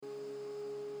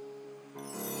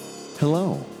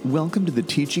Hello, welcome to the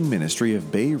teaching ministry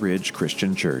of Bay Ridge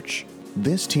Christian Church.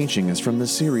 This teaching is from the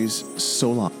series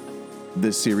Sola.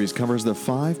 This series covers the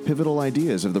 5 pivotal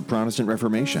ideas of the Protestant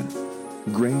Reformation: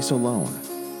 grace alone,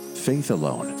 faith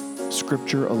alone,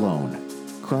 Scripture alone,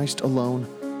 Christ alone,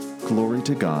 glory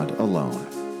to God alone.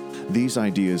 These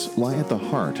ideas lie at the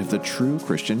heart of the true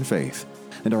Christian faith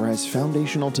and are as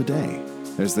foundational today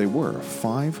as they were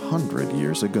 500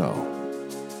 years ago.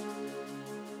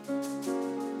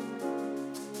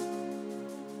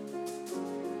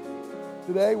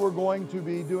 Today we're going to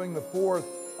be doing the 4th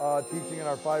teaching in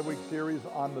our 5-week series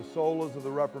on the solas of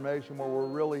the Reformation, where we're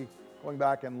really going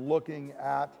back and looking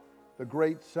at the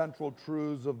great central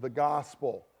truths of the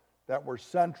gospel that were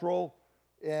central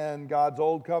in God's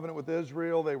old covenant with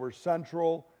Israel. They were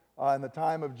central in the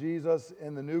time of Jesus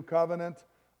in the new covenant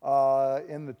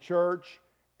in the church,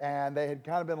 and they had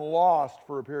kind of been lost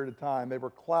for a period of time. They were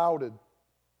clouded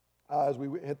as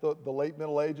we hit the late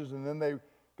Middle Ages, and then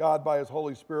God, by His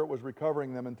Holy Spirit, was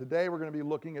recovering them. And today we're going to be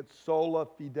looking at sola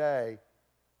fide,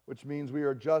 which means we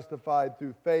are justified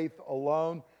through faith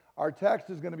alone. Our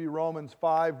text is going to be Romans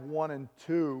 5:1 and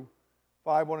 2.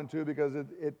 5:1 and 2, because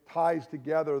it ties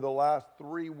together the last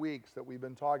 3 weeks that we've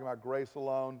been talking about: grace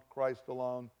alone, Christ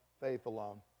alone, faith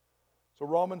alone. So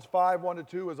Romans 5:1 to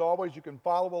 2, as always, you can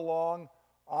follow along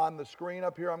on the screen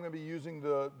up here. I'm going to be using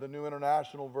the New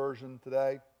International Version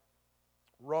today.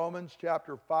 Romans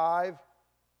chapter 5.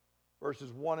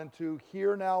 Verses 1 and 2,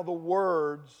 hear now the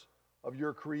words of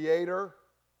your Creator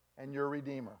and your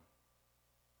Redeemer.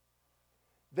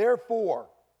 Therefore,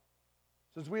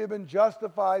 since we have been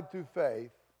justified through faith,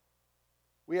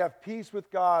 we have peace with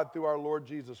God through our Lord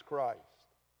Jesus Christ,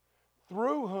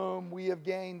 through whom we have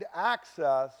gained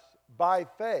access by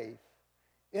faith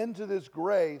into this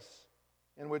grace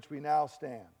in which we now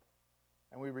stand.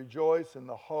 And we rejoice in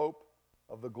the hope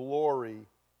of the glory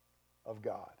of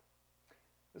God.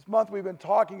 This month we've been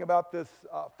talking about this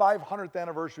 500th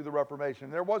anniversary of the Reformation.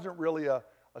 There wasn't really a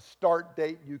start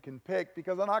date you can pick,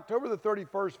 because on October the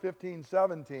 31st,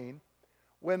 1517,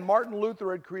 when Martin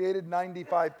Luther had created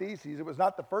 95 Theses, it was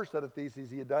not the first set of theses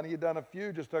he had done. He had done a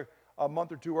few just a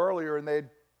month or two earlier, and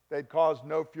they'd caused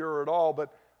no furor at all.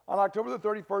 But on October the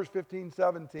 31st,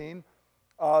 1517,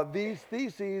 these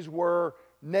theses were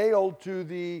nailed to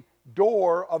the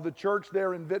door of the church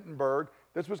there in Wittenberg.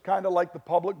 This was kind of like the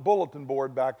public bulletin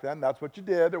board back then. That's what you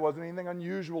did. There wasn't anything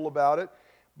unusual about it.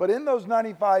 But in those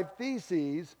 95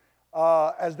 theses,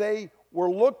 as they were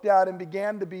looked at and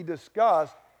began to be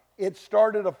discussed, it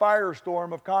started a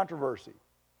firestorm of controversy.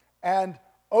 And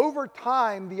over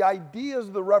time, the ideas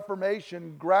of the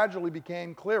Reformation gradually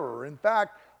became clearer. In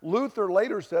fact, Luther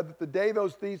later said that the day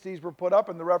those theses were put up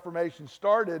and the Reformation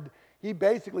started, he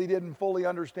basically didn't fully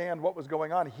understand what was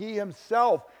going on. He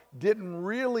himself didn't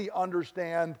really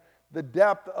understand the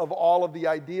depth of all of the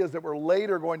ideas that were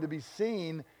later going to be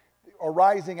seen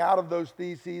arising out of those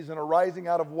theses and arising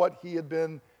out of what he had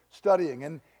been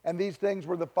studying. And these things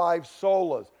were the 5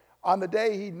 solas. On the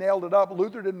day he nailed it up,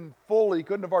 Luther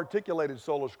couldn't have articulated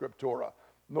sola scriptura,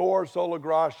 nor sola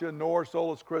gratia, nor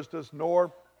solus Christus,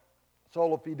 nor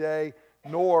sola fide,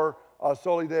 nor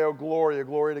soli Deo gloria,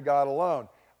 glory to God alone.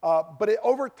 But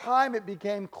over time it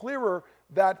became clearer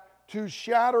that to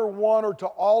shatter one or to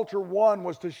alter one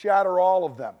was to shatter all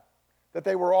of them. That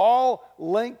they were all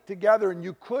linked together, and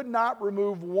you could not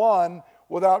remove one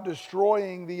without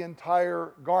destroying the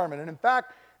entire garment. And in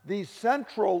fact, the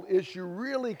central issue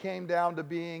really came down to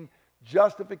being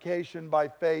justification by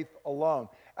faith alone.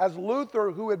 As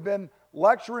Luther, who had been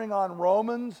lecturing on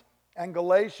Romans and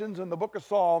Galatians and the book of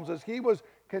Psalms, as he was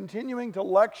continuing to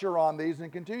lecture on these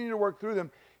and continuing to work through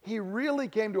them, he really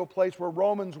came to a place where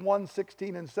Romans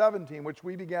 1:16 and 17, which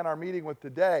we began our meeting with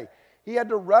today, he had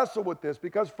to wrestle with this,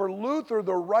 because for Luther,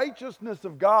 the righteousness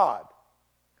of God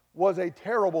was a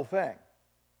terrible thing,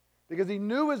 because he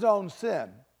knew his own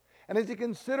sin. And as he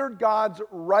considered God's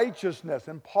righteousness,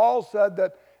 and Paul said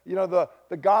that,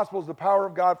 the gospel is the power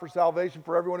of God for salvation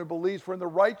for everyone who believes, for in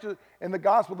the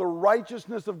gospel the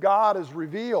righteousness of God is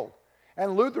revealed.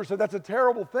 And Luther said that's a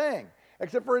terrible thing.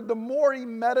 Except for the more he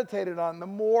meditated on it, the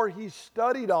more he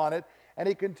studied on it, and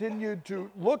he continued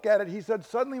to look at it, he said,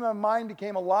 suddenly my mind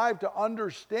became alive to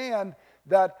understand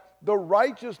that the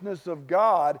righteousness of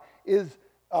God is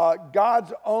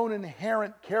God's own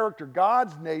inherent character,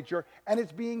 God's nature, and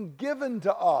it's being given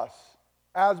to us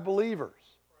as believers.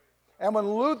 And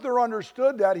when Luther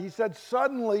understood that, he said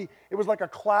suddenly it was like a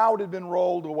cloud had been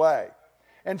rolled away.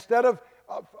 Instead of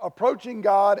approaching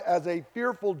God as a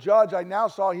fearful judge, I now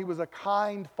saw He was a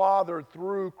kind Father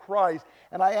through Christ,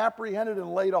 and I apprehended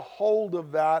and laid a hold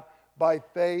of that by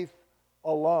faith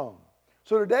alone.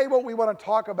 So today what we want to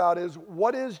talk about is,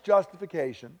 what is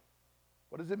justification?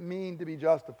 What does it mean to be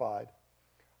justified?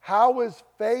 How is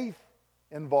faith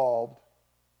involved?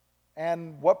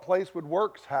 And what place would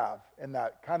works have in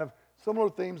that? Kind of similar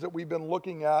themes that we've been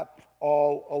looking at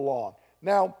all along.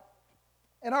 Now,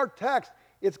 in our text,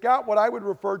 it's got what I would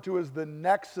refer to as the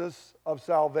nexus of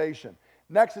salvation.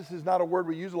 Nexus is not a word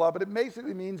we use a lot, but it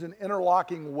basically means an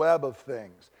interlocking web of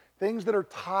things that are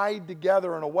tied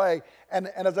together in a way. And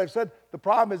as I've said, the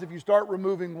problem is if you start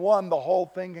removing one, the whole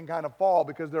thing can kind of fall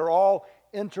because they're all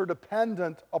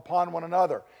interdependent upon one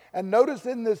another. And notice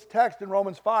in this text in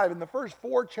Romans 5, in the first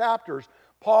 4 chapters,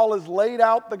 Paul has laid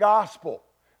out the gospel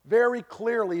very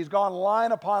clearly. He's gone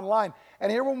line upon line.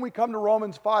 And here when we come to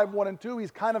Romans 5, 1 and 2, he's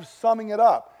kind of summing it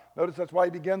up. Notice that's why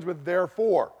he begins with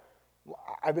therefore.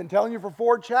 I've been telling you for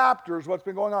 4 chapters what's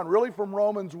been going on, really from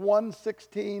Romans 1,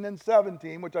 16 and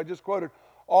 17, which I just quoted,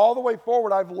 all the way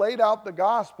forward. I've laid out the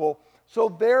gospel. So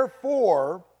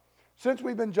therefore, since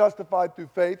we've been justified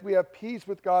through faith, we have peace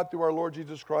with God through our Lord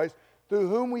Jesus Christ, through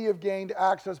whom we have gained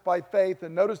access by faith.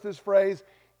 And notice this phrase,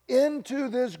 into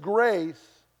this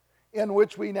grace in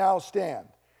which we now stand.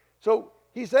 So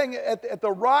he's saying at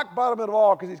the rock bottom of it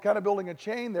all, because he's kind of building a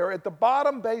chain there, at the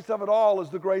bottom base of it all is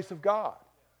the grace of God.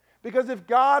 Because if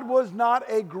God was not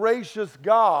a gracious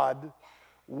God,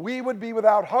 we would be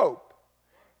without hope.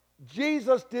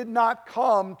 Jesus did not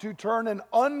come to turn an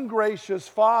ungracious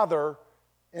father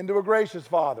into a gracious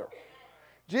father.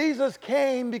 Jesus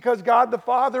came because God the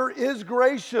Father is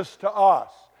gracious to us.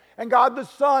 And God the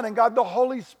Son and God the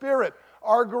Holy Spirit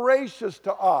are gracious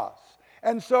to us.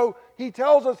 And so he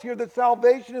tells us here that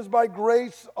salvation is by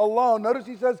grace alone. Notice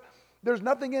he says there's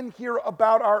nothing in here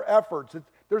about our efforts.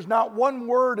 There's not one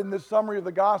word in this summary of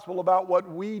the gospel about what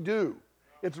we do.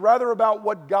 It's rather about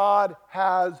what God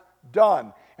has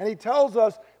done. And he tells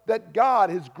us that God,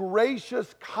 his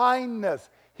gracious kindness,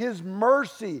 his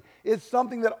mercy is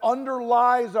something that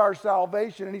underlies our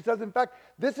salvation. And he says, in fact,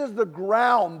 this is the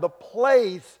ground, the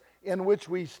place in which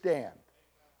we stand.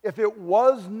 If it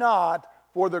was not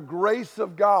for the grace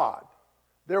of God,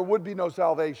 there would be no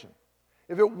salvation.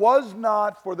 If it was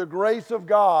not for the grace of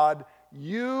God,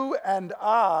 you and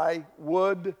I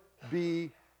would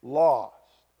be lost.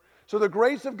 So the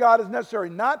grace of God is necessary,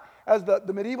 not as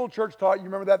the medieval church taught. You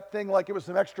remember that thing like it was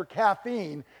some extra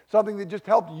caffeine, something that just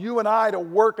helped you and I to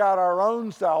work out our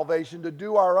own salvation, to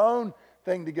do our own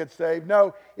thing to get saved.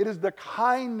 No, it is the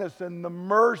kindness and the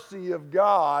mercy of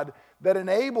God that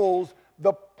enables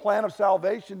the plan of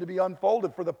salvation to be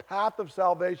unfolded, for the path of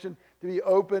salvation to be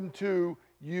open to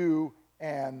you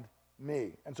and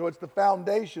me. And so it's the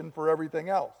foundation for everything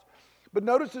else. But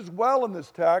notice as well in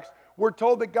this text, we're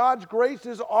told that God's grace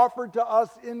is offered to us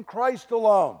in Christ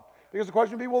alone. Because the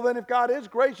question would be, well, then if God is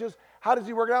gracious, how does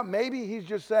he work it out? Maybe he's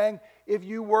just saying, if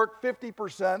you work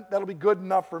 50%, that'll be good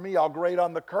enough for me. I'll grade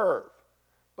on the curve.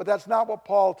 But that's not what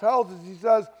Paul tells us. He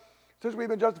says, since we've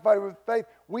been justified with faith,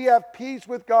 we have peace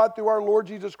with God through our Lord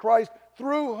Jesus Christ,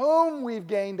 through whom we've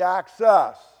gained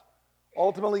access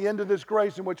ultimately into this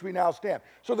grace in which we now stand.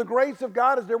 So the grace of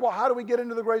God is there. Well, how do we get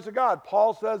into the grace of God?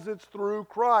 Paul says it's through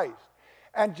Christ.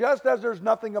 And just as there's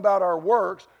nothing about our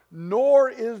works, nor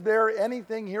is there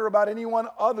anything here about anyone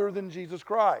other than Jesus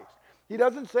Christ. He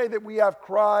doesn't say that we have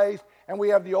Christ and we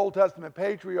have the Old Testament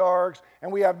patriarchs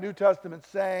and we have New Testament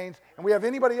saints and we have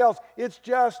anybody else. It's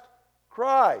just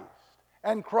Christ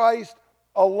and Christ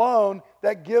alone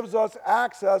that gives us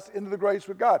access into the grace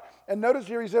with God. And notice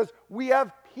here he says, we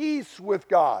have peace with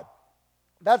God.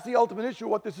 That's the ultimate issue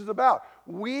of what this is about.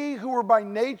 We who were by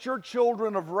nature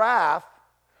children of wrath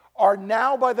are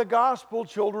now by the gospel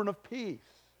children of peace.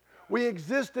 We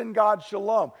exist in God's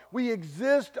shalom. We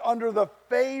exist under the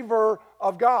favor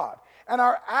of God. And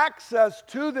our access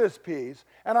to this peace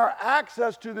and our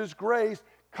access to this grace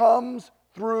comes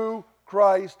through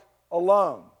Christ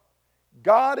alone.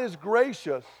 God is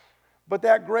gracious, but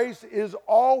that grace is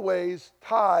always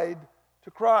tied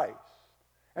to Christ.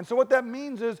 And so what that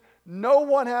means is no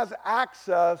one has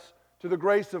access to the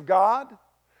grace of God.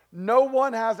 No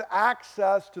one has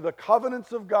access to the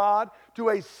covenants of God, to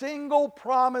a single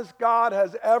promise God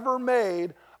has ever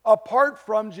made apart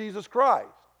from Jesus Christ.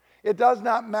 It does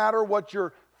not matter what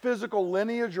your physical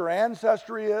lineage or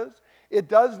ancestry is. It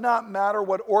does not matter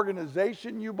what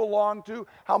organization you belong to,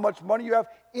 how much money you have,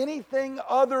 anything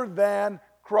other than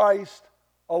Christ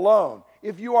alone.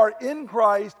 If you are in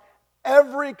Christ,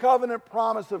 every covenant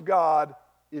promise of God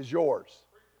is yours.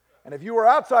 And if you are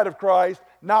outside of Christ,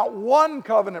 not one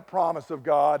covenant promise of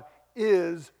God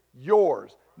is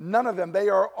yours. None of them. They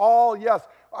are all yes.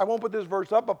 I won't put this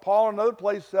verse up, but Paul in another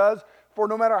place says, for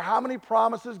no matter how many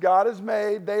promises God has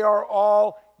made, they are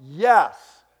all yes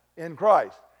in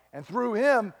Christ. And through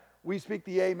him, we speak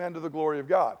the amen to the glory of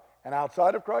God. And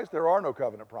outside of Christ, there are no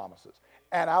covenant promises.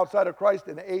 And outside of Christ,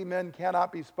 an amen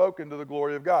cannot be spoken to the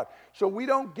glory of God. So we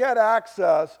don't get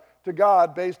access to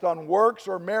God based on works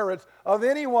or merits of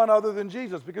anyone other than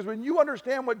Jesus. Because when you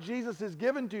understand what Jesus has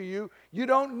given to you, you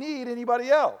don't need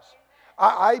anybody else.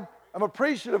 I'm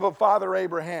appreciative of Father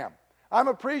Abraham. I'm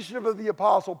appreciative of the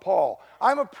Apostle Paul.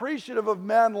 I'm appreciative of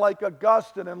men like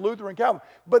Augustine and Luther and Calvin.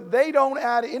 But they don't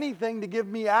add anything to give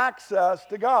me access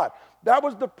to God. That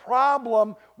was the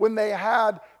problem when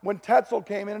Tetzel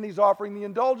came in and he's offering the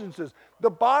indulgences. The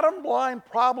bottom line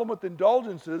problem with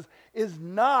indulgences is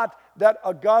not that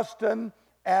Augustine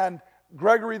and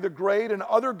Gregory the Great and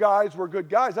other guys were good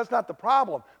guys. That's not the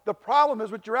problem. The problem is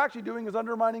what you're actually doing is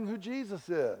undermining who Jesus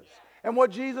is and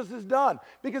what Jesus has done.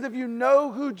 Because if you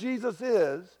know who Jesus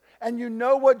is and you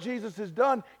know what Jesus has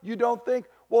done, you don't think,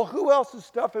 well, who else's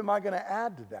stuff am I going to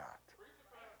add to that?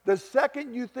 The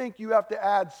second you think you have to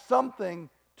add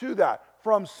something to that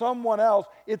from someone else,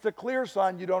 it's a clear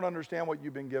sign you don't understand what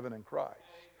you've been given in Christ.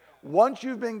 Once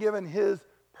you've been given his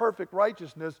perfect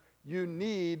righteousness, you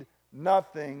need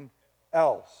nothing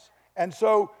else. And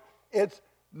so it's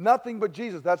nothing but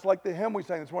Jesus. That's like the hymn we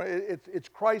sang this morning. It's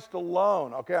Christ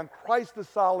alone. Okay, on Christ the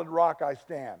solid rock I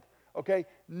stand. Okay,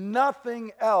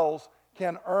 nothing else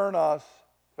can earn us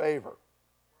favor.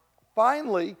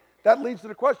 Finally, that leads to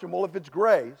the question, well, if it's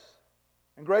grace,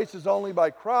 and grace is only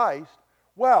by Christ,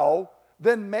 well,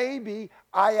 then maybe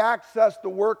I access the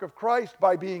work of Christ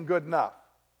by being good enough.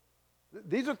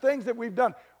 These are things that we've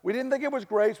done. We didn't think it was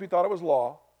grace, we thought it was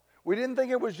law. We didn't think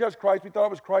it was just Christ, we thought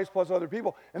it was Christ plus other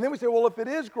people. And then we say, well, if it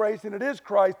is grace and it is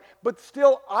Christ, but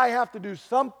still I have to do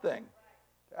something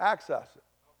to access it.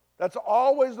 That's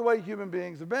always the way human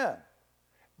beings have been.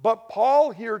 But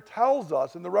Paul here tells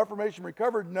us, and the Reformation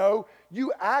recovered, no,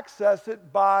 you access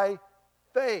it by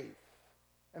faith,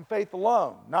 and faith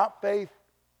alone, not faith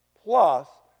plus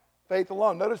faith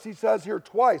alone. Notice he says here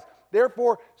twice,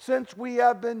 therefore, since we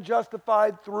have been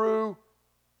justified through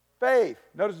faith.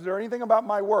 Notice, is there anything about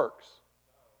my works?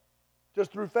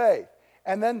 Just through faith.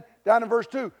 And then down in verse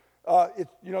 2,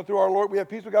 through our Lord, we have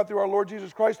peace with God through our Lord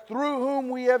Jesus Christ, through whom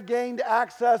we have gained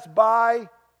access by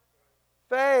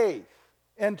faith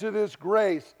into this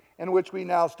grace in which we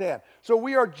now stand. So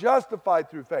we are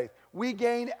justified through faith. We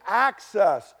gain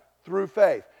access through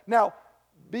faith. Now,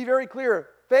 be very clear,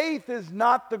 faith is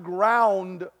not the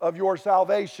ground of your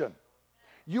salvation.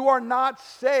 You are not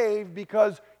saved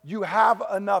because you have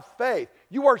enough faith.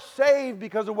 You are saved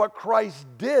because of what Christ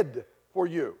did for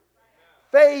you.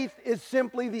 Faith is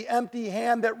simply the empty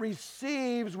hand that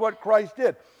receives what Christ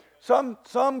did.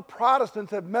 Some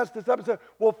Protestants have messed this up and said,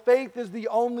 well, faith is the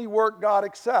only work God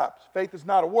accepts. Faith is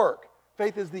not a work.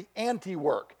 Faith is the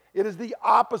anti-work. It is the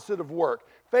opposite of work.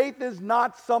 Faith is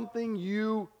not something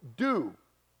you do.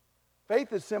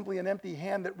 Faith is simply an empty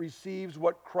hand that receives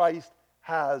what Christ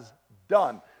has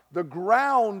done. The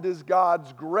ground is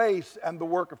God's grace and the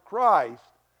work of Christ.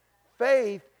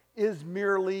 Faith is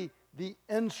merely the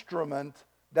instrument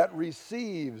that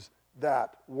receives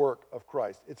that work of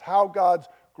Christ. It's how God's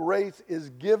grace is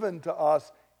given to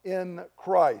us in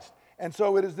Christ. And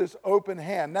so it is this open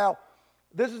hand. Now,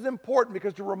 this is important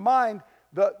because to remind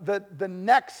the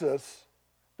nexus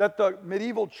that the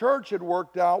medieval church had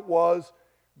worked out was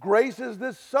grace is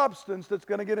this substance that's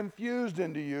going to get infused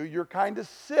into you. You're kind of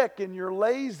sick and you're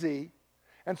lazy.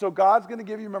 And so God's going to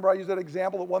give you, remember I used that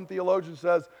example that one theologian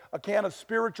says, a can of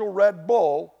spiritual Red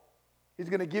Bull. He's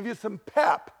going to give you some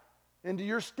pep into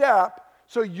your step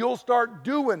so you'll start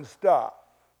doing stuff.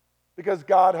 Because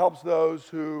God helps those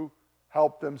who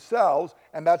help themselves,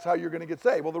 and that's how you're going to get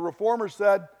saved. Well, the Reformers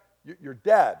said, you're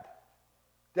dead.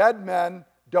 Dead men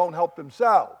don't help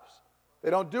themselves. They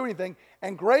don't do anything.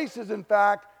 And grace is, in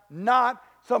fact, not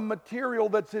some material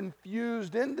that's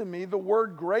infused into me. The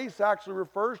word grace actually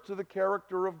refers to the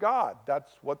character of God.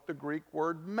 That's what the Greek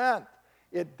word meant.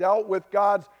 It dealt with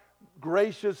God's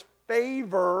gracious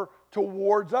favor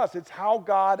towards us. It's how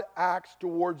God acts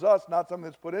towards us, not something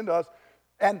that's put into us.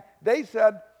 And they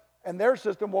said, in their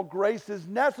system, well, grace is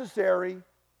necessary,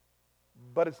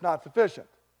 but it's not sufficient.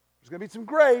 There's going to be some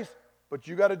grace, but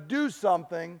you got to do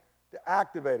something to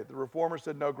activate it. The Reformers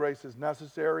said, no, grace is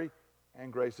necessary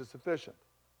and grace is sufficient.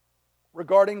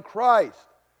 Regarding Christ,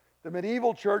 the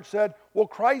medieval church said, well,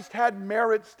 Christ had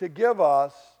merits to give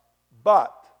us,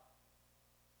 but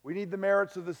we need the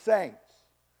merits of the saints,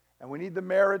 and we need the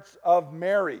merits of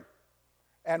Mary,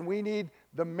 and we need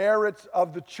the merits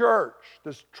of the church,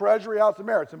 this treasury house of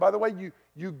merits. And by the way,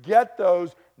 you get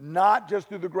those not just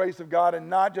through the grace of God and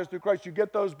not just through Christ. You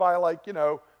get those by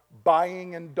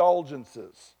buying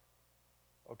indulgences.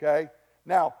 Okay?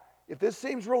 Now, if this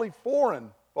seems really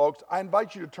foreign, folks, I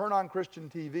invite you to turn on Christian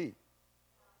TV.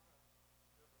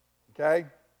 Okay?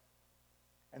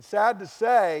 And sad to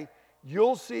say,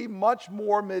 you'll see much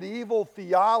more medieval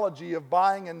theology of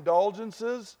buying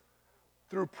indulgences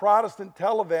through Protestant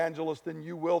televangelists than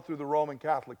you will through the Roman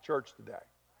Catholic Church today.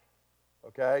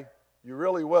 Okay? You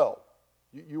really will.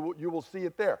 You will see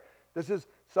it there. This is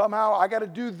somehow, I got to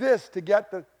do this to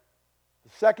get the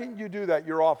second you do that,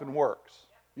 you're off in works.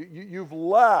 You've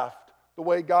left the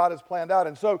way God has planned out.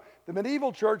 And so the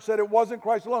medieval church said it wasn't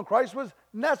Christ alone. Christ was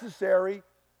necessary,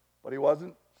 but he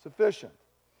wasn't sufficient.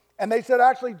 And they said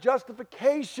actually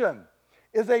justification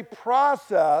is a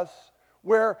process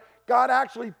where God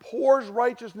actually pours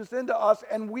righteousness into us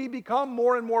and we become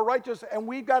more and more righteous, and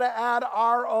we've got to add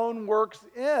our own works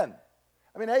in.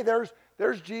 I mean, hey,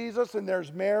 there's Jesus and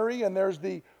there's Mary and there's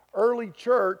the early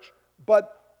church,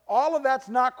 but all of that's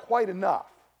not quite enough.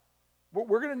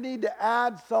 We're going to need to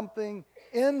add something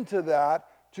into that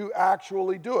to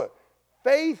actually do it.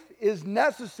 Faith is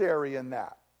necessary in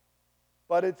that,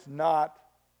 but it's not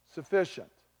sufficient.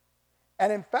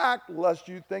 And in fact, lest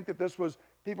you think that this was,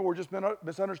 people were just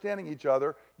misunderstanding each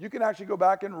other, you can actually go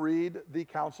back and read the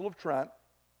Council of Trent,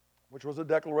 which was a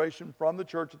declaration from the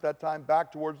church at that time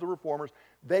back towards the reformers.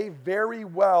 They very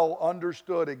well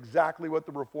understood exactly what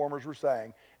the reformers were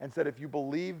saying and said, if you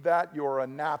believe that, you are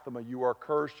anathema, you are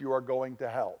cursed, you are going to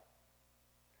hell.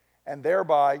 And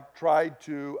thereby tried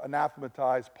to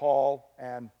anathematize Paul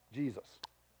and Jesus,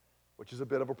 which is a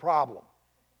bit of a problem.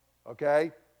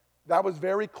 Okay? That was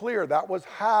very clear. That was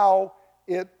how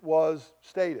it was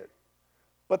stated.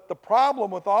 But the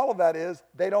problem with all of that is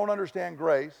they don't understand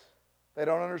grace. They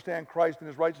don't understand Christ and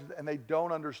his righteousness, and they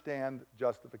don't understand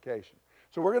justification.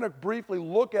 So we're going to briefly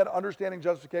look at understanding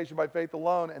justification by faith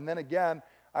alone, and then again,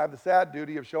 I have the sad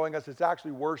duty of showing us it's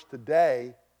actually worse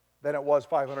today than it was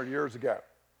 500 years ago.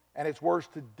 And it's worse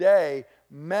today.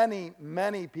 Many,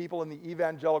 many people in the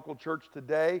evangelical church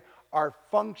today are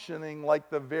functioning like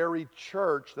the very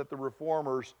church that the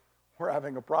reformers were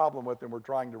having a problem with and were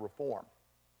trying to reform.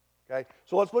 Okay?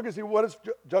 So let's look and see what is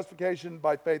justification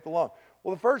by faith alone.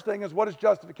 Well, the first thing is, what is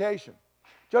justification?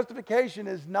 Justification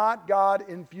is not God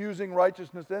infusing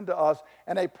righteousness into us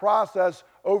and a process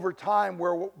over time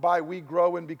whereby we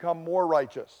grow and become more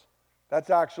righteous. That's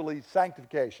actually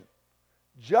sanctification.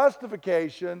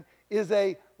 Justification is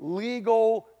a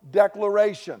legal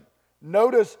declaration.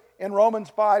 Notice in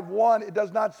Romans 5:1, it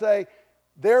does not say,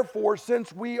 therefore,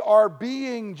 since we are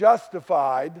being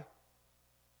justified,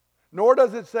 nor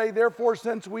does it say, therefore,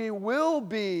 since we will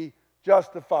be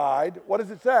justified. What does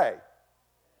it say?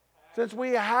 Since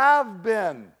we have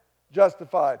been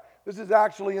justified. This is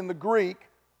actually in the Greek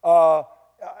a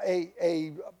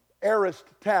aorist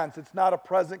tense. It's not a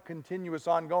present continuous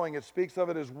ongoing. It speaks of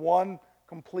it as one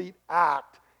complete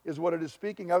act is what it is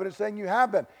speaking of. It is saying you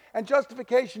have been. And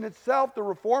justification itself, the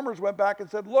reformers went back and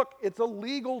said, look, it's a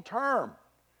legal term.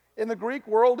 In the Greek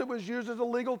world, it was used as a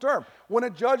legal term. When a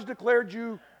judge declared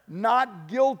you not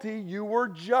guilty, you were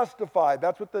justified.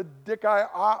 That's what the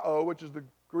dikaiao, which is the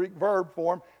Greek verb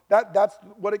form, that's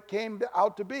what it came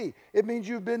out to be. It means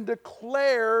you've been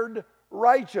declared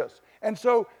righteous. And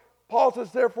so Paul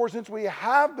says, therefore, since we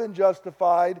have been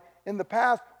justified in the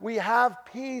past, we have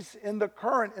peace in the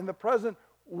current, in the present,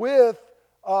 with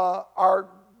our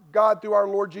God through our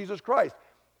Lord Jesus Christ.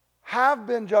 Have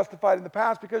been justified in the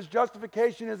past because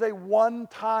justification is a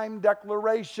one-time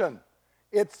declaration.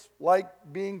 It's like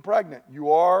being pregnant.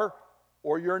 You are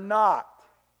or you're not.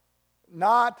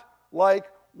 Not like,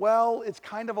 well, it's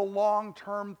kind of a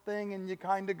long-term thing and you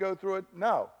kind of go through it.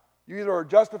 No. You either are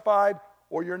justified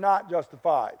or you're not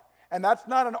justified. And that's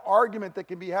not an argument that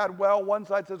can be had, well, one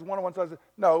side says one and one side says,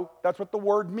 no, that's what the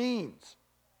word means.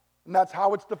 And that's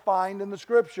how it's defined in the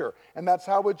Scripture. And that's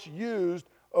how it's used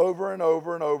over and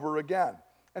over and over again.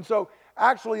 And so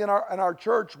actually in our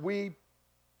church, we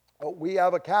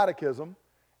have a catechism.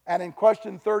 And in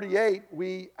question 38,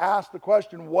 we ask the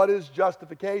question, what is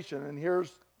justification? And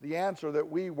here's the answer that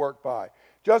we work by.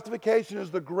 Justification is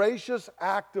the gracious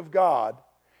act of God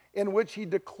in which he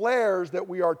declares that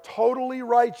we are totally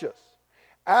righteous,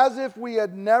 as if we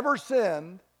had never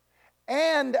sinned,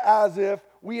 and as if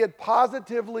we had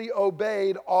positively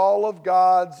obeyed all of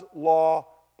God's law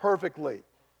perfectly.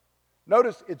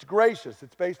 Notice it's gracious.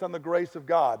 It's based on the grace of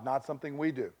God, not something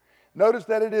we do. Notice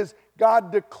that it is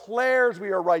God declares we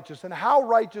are righteous. And how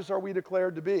righteous are we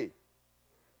declared to be?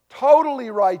 Totally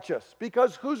righteous.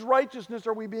 Because whose righteousness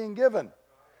are we being given?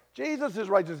 Jesus is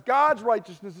righteous. God's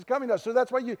righteousness is coming to us. So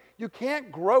that's why you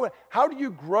can't grow. How do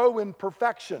you grow in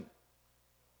perfection?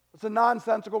 It's a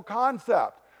nonsensical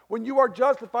concept. When you are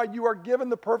justified, you are given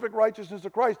the perfect righteousness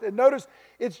of Christ. And notice,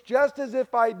 it's just as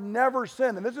if I'd never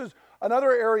sinned. And this is another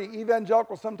area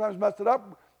evangelicals sometimes mess it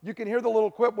up. You can hear the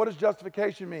little quip, what does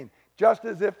justification mean? Just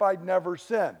as if I'd never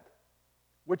sinned,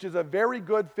 which is a very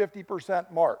good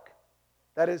 50% mark.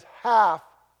 That is half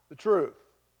the truth.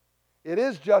 It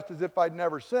is just as if I'd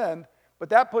never sinned, but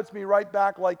that puts me right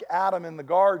back like Adam in the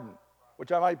garden,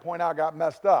 which I might point out got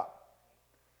messed up.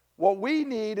 What we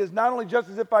need is not only just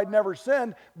as if I'd never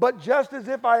sinned, but just as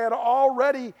if I had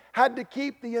already had to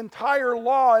keep the entire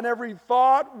law in every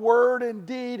thought, word, and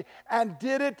deed, and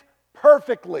did it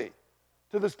perfectly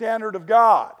to the standard of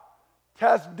God.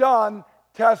 Test done,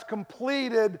 test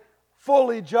completed,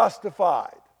 fully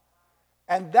justified.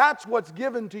 And that's what's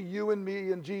given to you and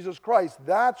me in Jesus Christ.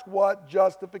 That's what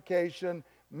justification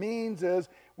means, is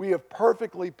we have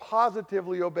perfectly,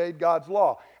 positively obeyed God's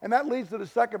law. And that leads to the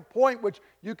second point, which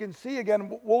you can see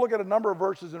again. We'll look at a number of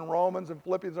verses in Romans and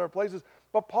Philippians and other places.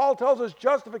 But Paul tells us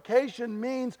justification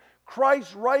means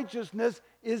Christ's righteousness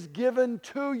is given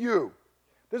to you.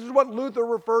 This is what Luther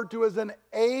referred to as an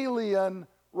alien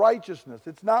righteousness.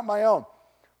 It's not my own.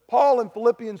 Paul in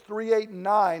Philippians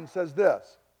 3:8-9 says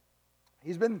this.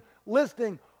 He's been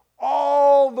listing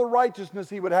all the righteousness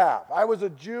he would have. I was a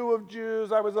Jew of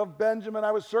Jews. I was of Benjamin.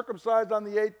 I was circumcised on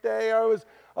the 8th day. I was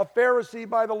a Pharisee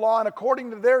by the law. And according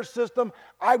to their system,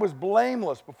 I was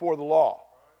blameless before the law.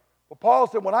 But Paul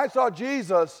said, when I saw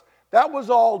Jesus, that was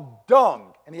all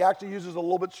dung. And he actually uses a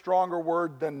little bit stronger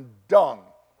word than dung.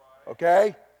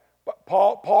 Okay? But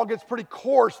Paul gets pretty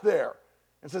coarse there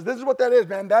and says, this is what that is,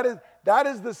 man. That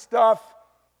is the stuff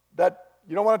that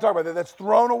you don't want to talk about, that's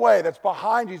thrown away, that's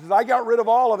behind you. He says, I got rid of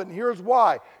all of it, and here's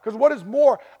why. Because what is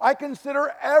more, I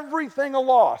consider everything a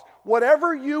loss.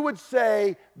 Whatever you would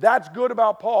say, that's good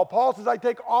about Paul. Paul says, I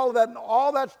take all of that, and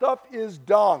all that stuff is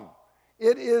dung.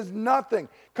 It is nothing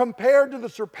compared to the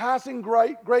surpassing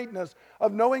greatness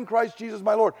of knowing Christ Jesus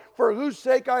my Lord, for whose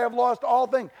sake I have lost all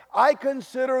things. I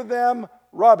consider them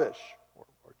rubbish. Or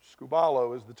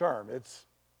skubalo is the term. It's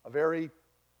a very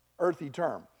earthy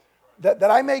term.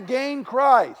 That I may gain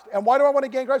Christ. And why do I want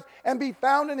to gain Christ? And be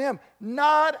found in Him,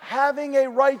 not having a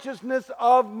righteousness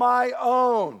of my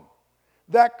own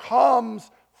that comes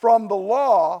from the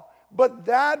law, but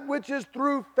that which is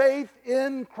through faith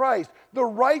in Christ. The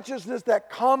righteousness that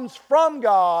comes from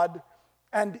God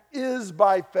and is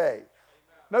by faith.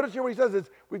 Notice here what he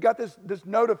says, we've got this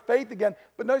note of faith again,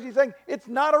 but notice he's saying, it's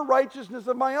not a righteousness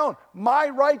of my own. My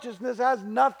righteousness has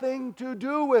nothing to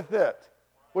do with it.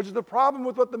 Which is the problem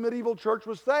with what the medieval church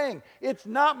was saying. It's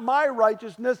not my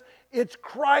righteousness, it's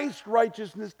Christ's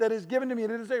righteousness that is given to me.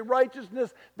 And it is a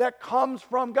righteousness that comes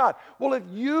from God. Well, if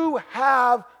you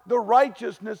have the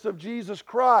righteousness of Jesus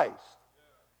Christ,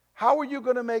 how are you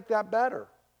going to make that better?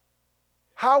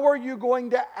 How are you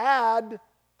going to add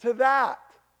to that?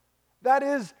 That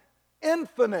is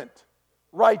infinite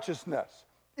righteousness.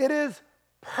 It is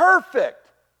perfect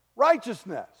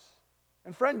righteousness.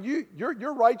 And friend,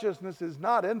 your righteousness is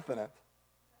not infinite.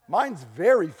 Mine's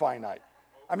very finite.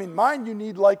 I mean, mine you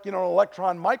need like, an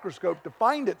electron microscope to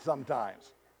find it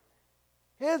sometimes.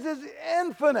 His is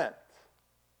infinite.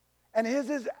 And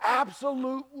his is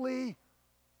absolutely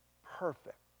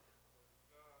perfect.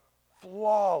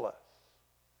 Flawless.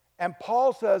 And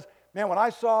Paul says, man, when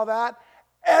I saw that,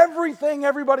 everything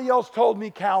everybody else told me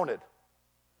counted.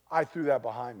 I threw that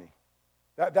behind me.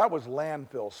 That was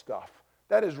landfill stuff.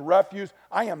 That is refuse.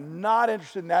 I am not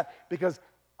interested in that because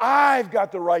I've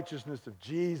got the righteousness of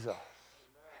Jesus.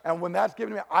 And when that's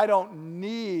given to me, I don't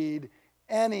need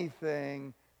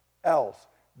anything else.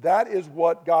 That is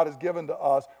what God has given to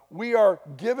us. We are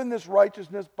given this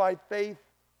righteousness by faith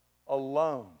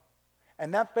alone.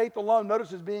 And that faith alone,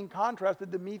 notice, is being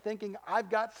contrasted to me thinking I've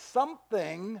got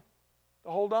something to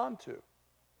hold on to.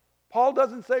 Paul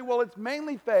doesn't say, well, it's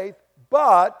mainly faith,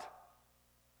 but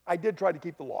I did try to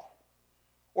keep the law.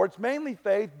 Or it's mainly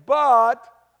faith, but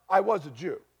I was a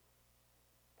Jew.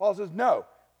 Paul says, no.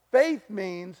 Faith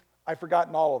means I've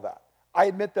forgotten all of that. I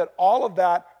admit that all of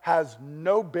that has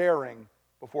no bearing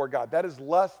before God. That is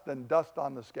less than dust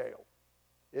on the scale.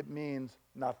 It means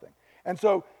nothing. And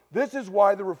so this is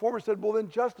why the Reformers said, well, then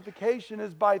justification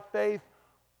is by faith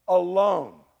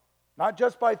alone. Not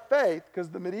just by faith, because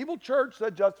the medieval church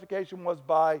said justification was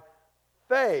by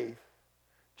faith,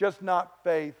 just not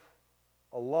faith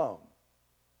alone.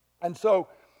 And so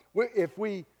if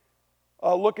we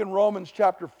look in Romans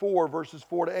chapter 4, verses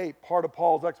 4-8, part of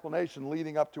Paul's explanation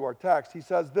leading up to our text, he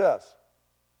says this.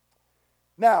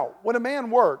 Now, when a man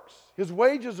works, his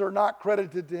wages are not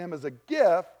credited to him as a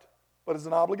gift, but as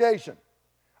an obligation.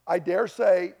 I dare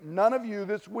say none of you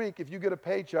this week, if you get a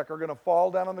paycheck, are going to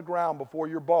fall down on the ground before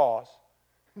your boss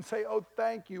and say, oh,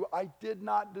 thank you, I did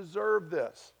not deserve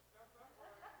this.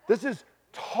 This is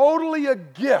totally a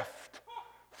gift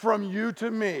from you to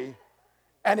me.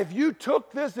 And if you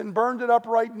took this and burned it up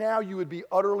right now, you would be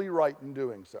utterly right in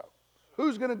doing so.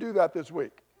 Who's going to do that this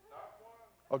week?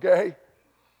 Okay?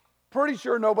 Pretty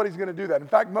sure nobody's going to do that. In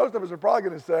fact, most of us are probably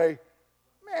going to say,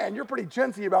 man, you're pretty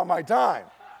chintzy about my time.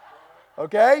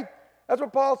 Okay? That's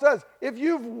what Paul says. If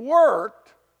you've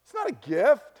worked, it's not a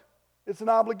gift, it's an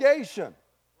obligation.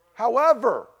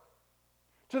 However,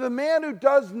 to the man who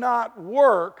does not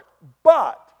work,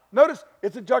 but, notice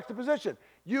it's a juxtaposition.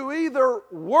 You either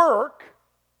work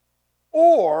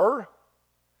or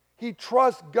he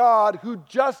trusts God who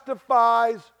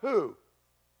justifies who?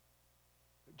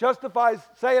 Justifies,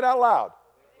 say it out loud.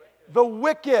 The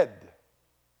wicked.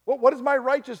 What has my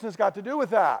righteousness got to do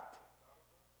with that?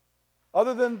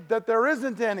 Other than that there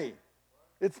isn't any.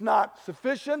 It's not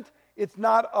sufficient. It's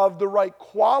not of the right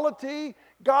quality.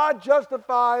 God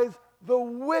justifies the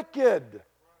wicked,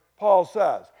 Paul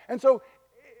says. And so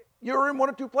you're in one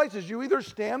of two places. You either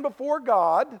stand before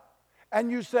God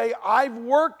and you say, I've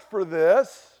worked for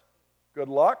this, good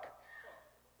luck,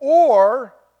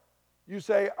 or you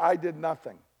say, I did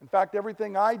nothing. In fact,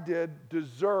 everything I did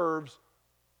deserves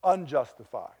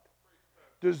unjustified,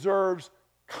 deserves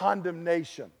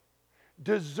condemnation,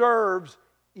 deserves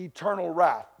eternal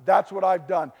wrath. That's what I've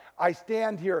done. I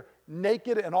stand here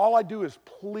naked and all I do is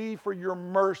plea for your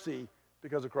mercy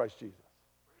because of Christ Jesus.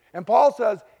 And Paul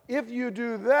says, if you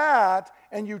do that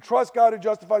and you trust God who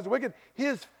justifies the wicked,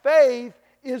 his faith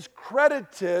is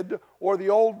credited, or the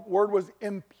old word was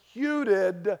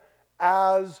imputed,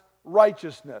 as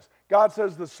righteousness. God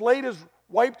says the slate is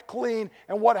wiped clean,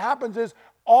 and what happens is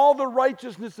all the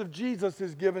righteousness of Jesus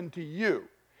is given to you.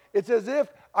 It's as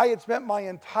if I had spent my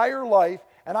entire life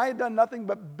and I had done nothing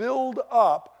but build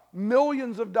up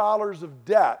millions of dollars of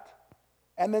debt,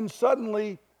 and then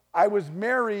suddenly I was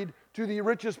married to the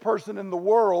richest person in the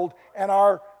world, and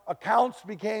our accounts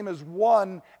became as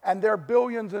one, and their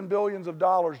billions and billions of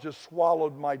dollars just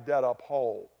swallowed my debt up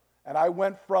whole. And I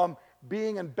went from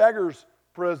being in beggar's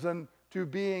prison to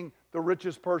being the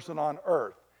richest person on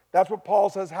earth. That's what Paul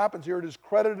says happens here. It is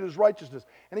credited as righteousness.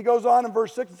 And he goes on in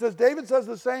verse 6 and says, David says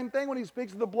the same thing when he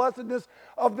speaks of the blessedness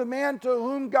of the man to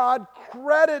whom God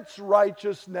credits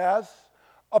righteousness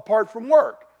apart from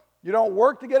work. You don't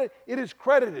work to get it. It is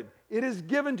credited. It is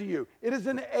given to you. It is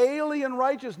an alien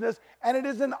righteousness, and it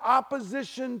is in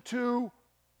opposition to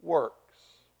works.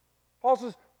 Paul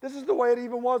says, this is the way it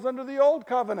even was under the old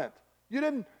covenant. You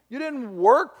didn't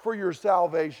work for your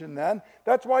salvation then.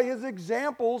 That's why his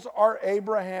examples are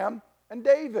Abraham and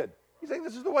David. He's saying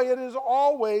this is the way it has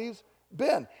always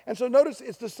been. And so notice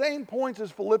it's the same points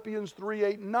as Philippians 3,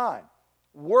 8, and 9.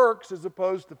 Works as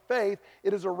opposed to faith.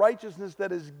 It is a righteousness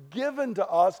that is given to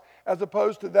us as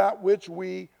opposed to that which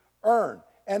we earn.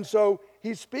 And so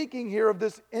he's speaking here of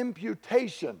this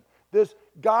imputation. This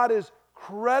God is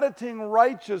crediting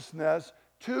righteousness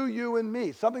to you and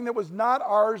me. Something that was not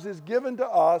ours is given to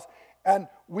us, and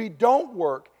we don't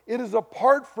work. It is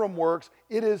apart from works.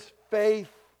 It is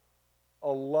faith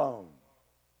alone.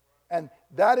 And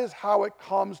that is how it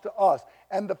comes to us.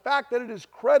 And the fact that it is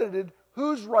credited,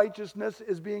 whose righteousness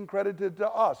is being credited to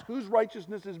us? Whose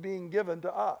righteousness is being given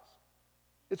to us?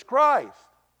 It's Christ.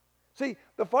 See,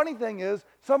 the funny thing is,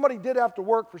 somebody did have to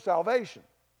work for salvation.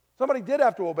 Somebody did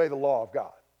have to obey the law of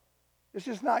God. It's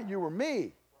just not you or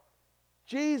me.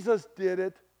 Jesus did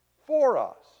it for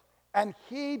us, and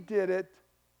he did it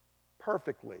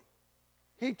perfectly.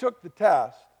 He took the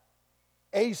test,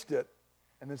 aced it,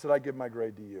 and then said, I give my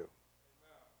grade to you.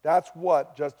 That's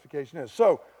what justification is.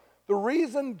 So, the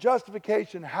reason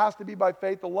justification has to be by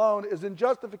faith alone is in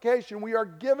justification we are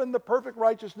given the perfect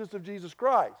righteousness of Jesus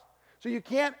Christ. So you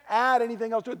can't add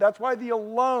anything else to it. That's why the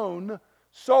alone,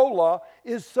 sola,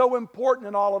 is so important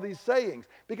in all of these sayings.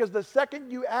 Because the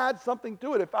second you add something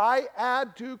to it, if I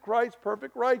add to Christ's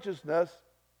perfect righteousness,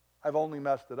 I've only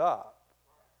messed it up.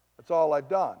 That's all I've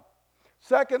done.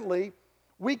 Secondly,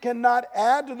 we cannot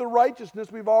add to the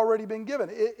righteousness we've already been given.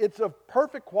 It's of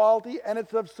perfect quality and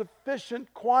it's of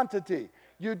sufficient quantity.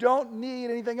 You don't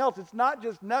need anything else. It's not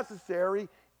just necessary,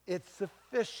 it's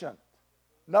sufficient.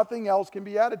 Nothing else can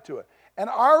be added to it.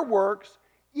 And our works,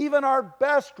 even our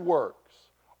best works,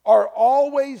 are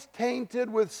always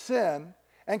tainted with sin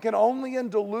and can only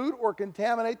dilute or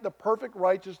contaminate the perfect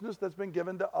righteousness that's been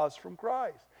given to us from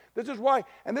Christ. This is why,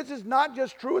 and this is not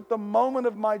just true at the moment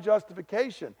of my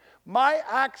justification. My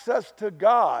access to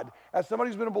God, as somebody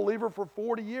who's been a believer for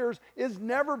 40 years, is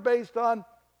never based on,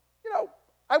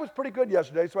 I was pretty good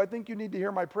yesterday, so I think you need to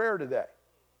hear my prayer today.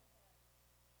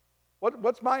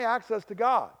 What's my access to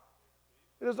God?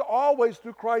 It is always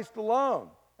through Christ alone.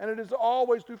 And it is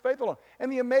always through faith alone.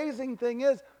 And the amazing thing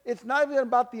is, it's not even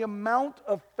about the amount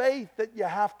of faith that you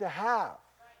have to have.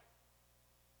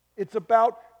 It's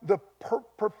about the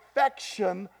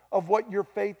perfection of what your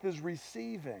faith is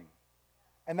receiving.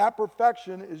 And that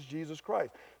perfection is Jesus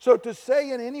Christ. So to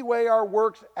say in any way our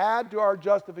works add to our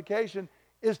justification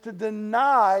is to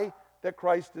deny that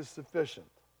Christ is sufficient.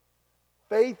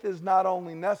 Faith is not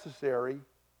only necessary,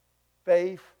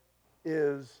 faith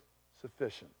is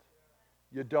sufficient.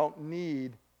 You don't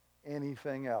need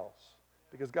anything else.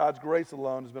 Because God's grace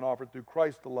alone has been offered through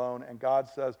Christ alone, and God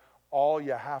says all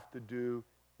you have to do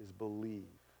is believe.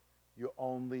 You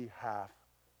only have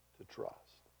to trust.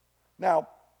 Now,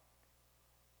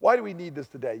 why do we need this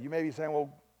today? You may be saying,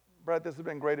 well, Brett, this would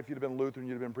have been great if you'd have been Lutheran,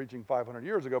 you'd have been preaching 500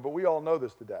 years ago, but we all know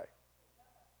this today.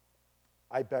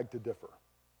 I beg to differ.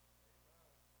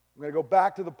 I'm going to go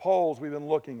back to the polls we've been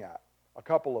looking at, a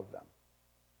couple of them.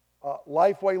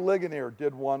 Lifeway Ligonier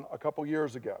did one a couple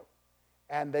years ago,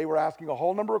 and they were asking a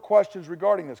whole number of questions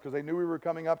regarding this because they knew we were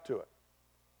coming up to it.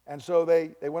 And so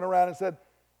they went around and said,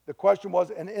 the question was,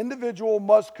 an individual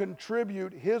must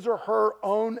contribute his or her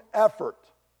own effort,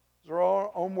 their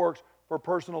own works, for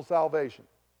personal salvation.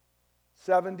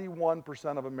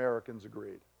 71% of Americans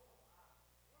agreed.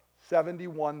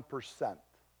 71%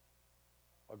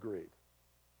 agreed.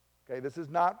 Okay, this is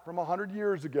not from 100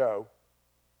 years ago.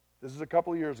 This is a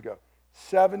couple of years ago.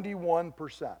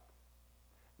 71%.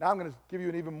 Now I'm going to give you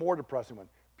an even more depressing one.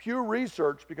 Pew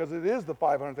Research, because it is the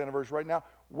 500th anniversary right now,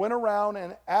 went around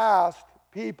and asked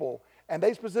people, and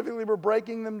they specifically were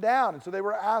breaking them down. And so they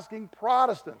were asking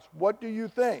Protestants, what do you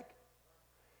think?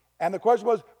 And the question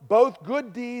was, both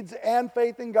good deeds and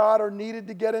faith in God are needed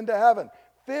to get into heaven.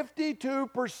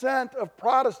 52% of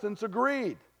Protestants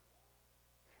agreed.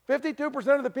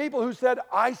 52% of the people who said,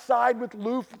 I side with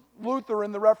Luther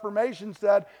in the Reformation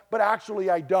said, but actually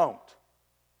I don't.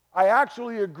 I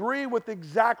actually agree with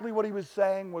exactly what he was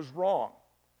saying was wrong.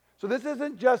 So this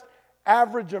isn't just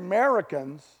average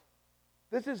Americans.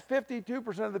 This is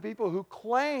 52% of the people who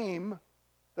claim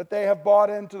that they have bought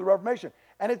into the Reformation.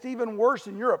 And it's even worse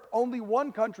in Europe. Only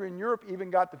one country in Europe even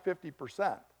got to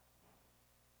 50%.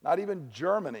 Not even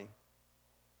Germany,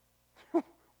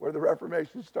 where the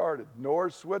Reformation started, nor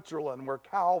Switzerland, where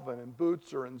Calvin and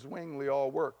Butzer and Zwingli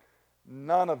all worked.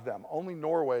 None of them. Only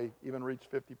Norway even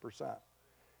reached 50%.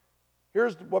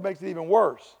 Here's what makes it even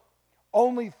worse.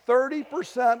 Only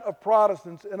 30% of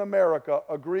Protestants in America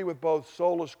agree with both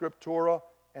sola scriptura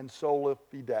and sola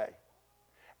fide.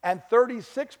 And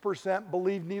 36%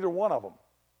 believe neither one of them.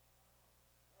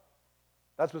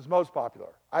 That's what's most popular.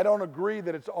 I don't agree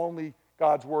that it's only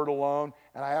God's word alone,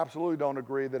 and I absolutely don't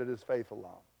agree that it is faith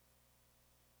alone.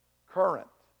 Current.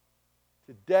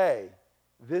 Today,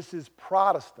 this is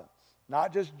Protestants,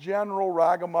 not just general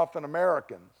ragamuffin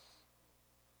Americans.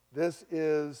 This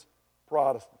is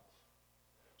Protestants.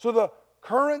 So the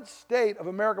current state of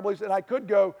American beliefs, and I could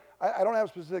go, I don't have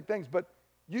specific things, but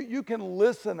you can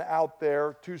listen out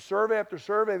there to survey after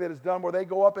survey that is done where they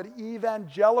go up at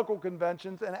evangelical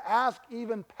conventions and ask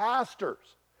even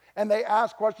pastors. And they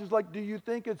ask questions like, do you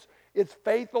think it's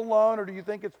faith alone or do you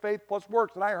think it's faith plus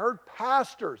works? And I heard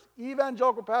pastors,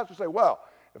 evangelical pastors say, well,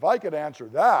 if I could answer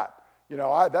that,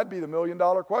 that'd be the $1 million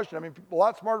question. I mean, a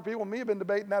lot smarter people than me have been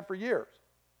debating that for years.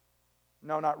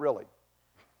 No, not really.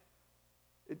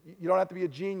 You don't have to be a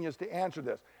genius to answer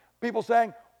this. People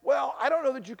saying, well, I don't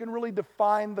know that you can really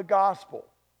define the gospel.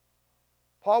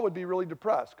 Paul would be really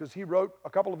depressed because he wrote a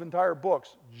couple of entire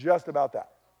books just about that,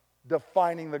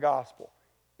 defining the gospel.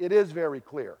 It is very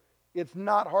clear. It's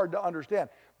not hard to understand.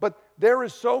 But there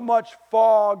is so much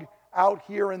fog out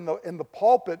here in the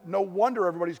pulpit, no wonder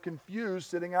everybody's confused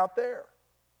sitting out there.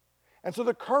 And so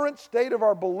the current state of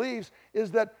our beliefs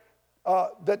is that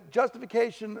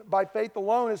justification by faith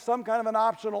alone is some kind of an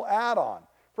optional add-on.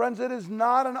 Friends, it is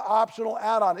not an optional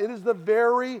add-on. It is the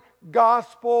very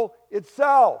gospel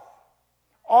itself.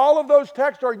 All of those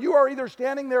texts are, you are either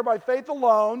standing there by faith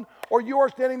alone or you are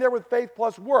standing there with faith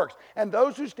plus works. And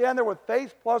those who stand there with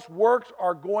faith plus works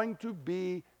are going to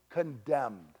be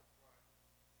condemned.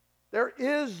 There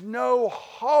is no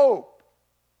hope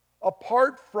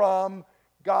apart from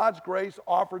God's grace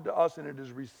offered to us, and it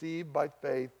is received by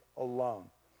faith alone.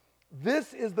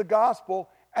 This is the gospel,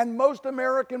 and most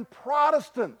American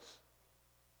Protestants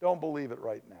don't believe it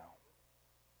right now.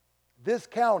 This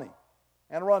county,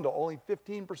 Anne Arundel, only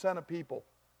 15% of people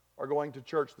are going to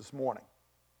church this morning.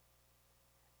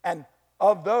 And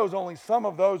of those, only some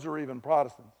of those are even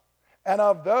Protestants. And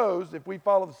of those, if we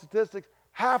follow the statistics,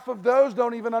 half of those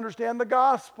don't even understand the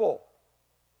gospel.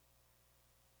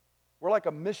 We're like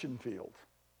a mission field.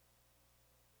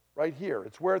 right here.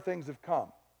 It's where things have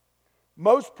come.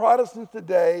 Most Protestants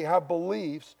today have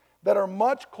beliefs that are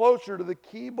much closer to the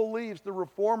key beliefs the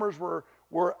Reformers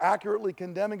were accurately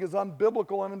condemning as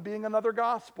unbiblical and in being another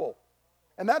gospel.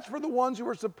 And that's for the ones who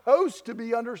are supposed to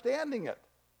be understanding it,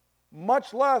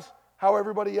 much less how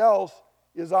everybody else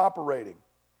is operating.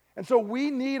 And so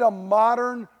we need a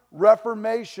modern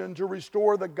reformation to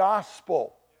restore the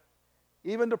gospel,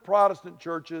 even to Protestant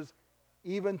churches,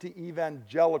 even to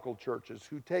evangelical churches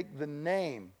who take the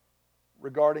name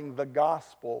regarding the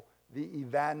gospel, the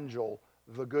evangel,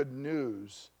 the good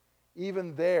news.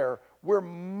 Even there, we're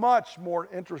much more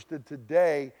interested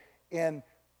today in,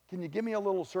 can you give me a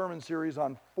little sermon series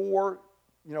on 4,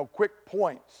 quick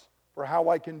points for how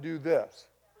I can do this?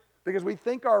 Because we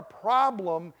think our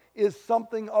problem is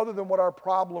something other than what our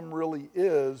problem really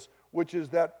is, which is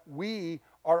that we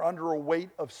are under a weight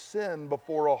of sin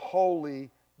before a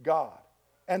holy God.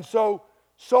 And so,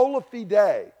 sola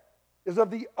fide is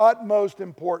of the utmost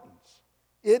importance.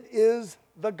 It is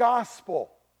the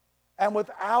gospel. And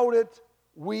without it,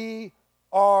 we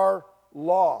are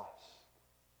lost.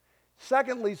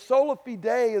 Secondly, sola fide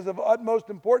is of utmost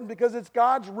importance because it's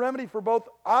God's remedy for both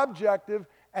objective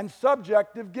and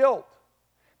subjective guilt.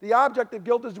 The objective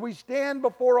guilt is we stand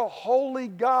before a holy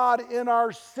God in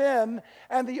our sin,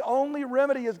 and the only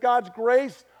remedy is God's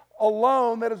grace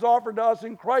alone that is offered to us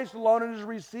in Christ alone and is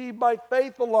received by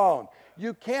faith alone.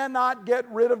 You cannot get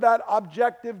rid of that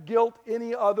objective guilt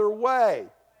any other way.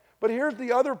 But here's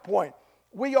the other point.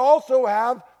 We also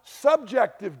have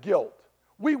subjective guilt.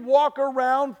 We walk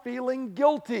around feeling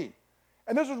guilty.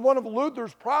 And this is one of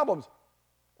Luther's problems.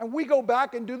 And we go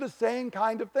back and do the same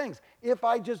kind of things. If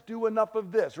I just do enough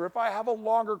of this, or if I have a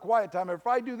longer quiet time, or if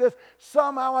I do this,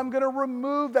 somehow I'm going to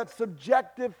remove that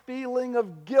subjective feeling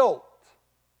of guilt.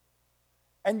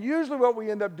 And usually what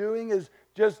we end up doing is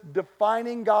just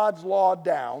defining God's law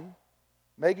down,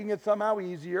 making it somehow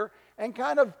easier, and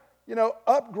kind of,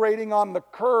 upgrading on the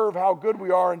curve how good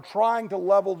we are and trying to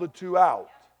level the two out.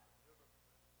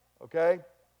 Okay?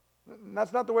 And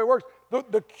that's not the way it works.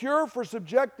 The cure for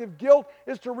subjective guilt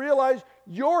is to realize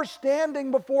your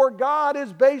standing before God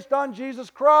is based on Jesus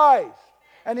Christ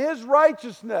and His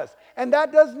righteousness. And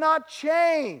that does not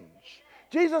change.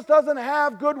 Jesus doesn't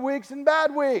have good weeks and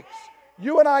bad weeks.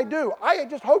 You and I do. I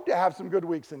just hope to have some good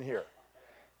weeks in here.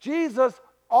 Jesus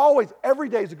always, every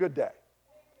day is a good day.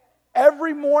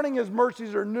 Every morning His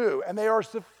mercies are new and they are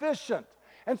sufficient.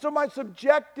 And so my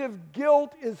subjective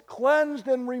guilt is cleansed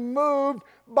and removed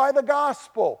by the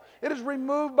gospel. It is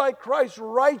removed by Christ's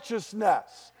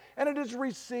righteousness. And it is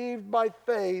received by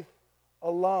faith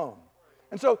alone.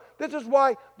 And so this is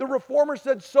why the Reformer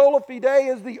said sola fide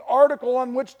is the article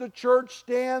on which the church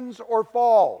stands or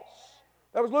falls.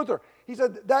 That was Luther. He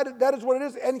said that is what it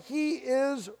is, and he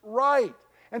is right.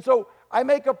 And so I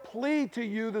make a plea to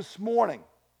you this morning.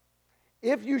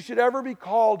 If you should ever be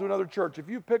called to another church, if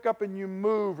you pick up and you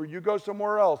move or you go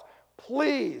somewhere else,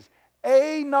 please,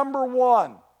 number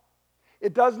one,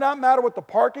 it does not matter what the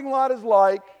parking lot is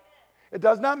like. It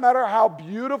does not matter how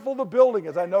beautiful the building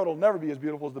is. I know it'll never be as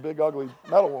beautiful as the big ugly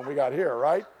metal one we got here,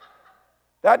 right?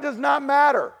 That does not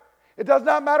matter. It does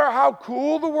not matter how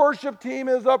cool the worship team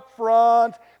is up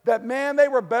front, that, man, they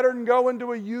were better than going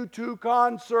to a U2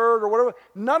 concert or whatever.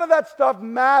 None of that stuff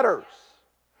matters.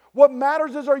 What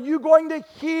matters is, are you going to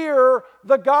hear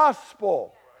the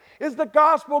gospel? Is the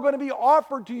gospel going to be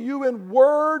offered to you in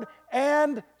word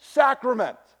and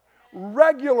sacrament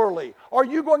regularly? Are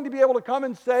you going to be able to come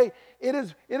and say, it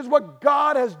is what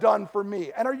God has done for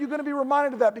me? And are you going to be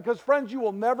reminded of that? Because, friends, you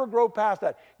will never grow past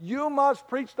that. You must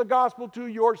preach the gospel to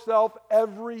yourself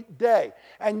every day.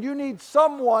 And you need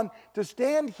someone to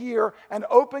stand here and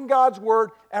open God's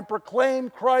word and proclaim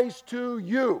Christ to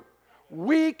you.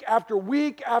 Week after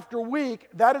week after week,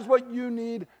 that is what you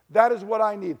need. That is what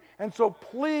I need. And so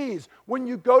please, when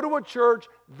you go to a church,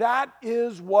 that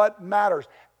is what matters.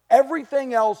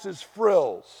 Everything else is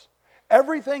frills.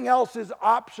 Everything else is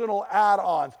optional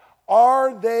add-ons.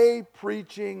 Are they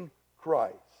preaching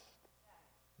Christ?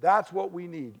 That's what we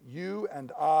need. You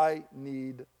and I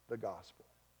need the gospel.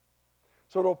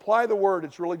 So to apply the word,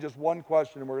 it's really just one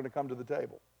question, and we're going to come to the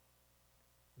table.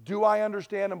 Do I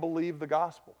understand and believe the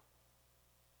gospel?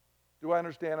 Do I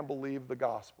understand and believe the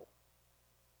gospel?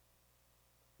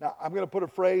 Now, I'm going to put a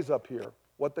phrase up here,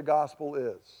 what the gospel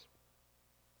is.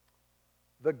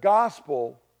 The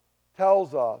gospel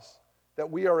tells us that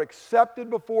we are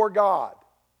accepted before God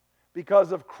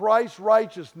because of Christ's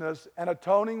righteousness and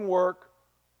atoning work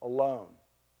alone,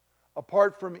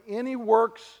 apart from any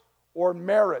works or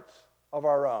merits of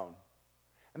our own,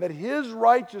 and that His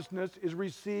righteousness is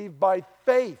received by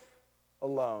faith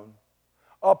alone,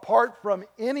 apart from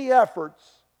any efforts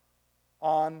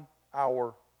on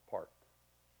our part.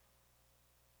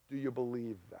 Do you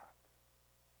believe that?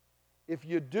 If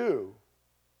you do,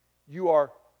 you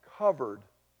are covered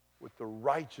with the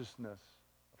righteousness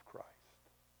of Christ.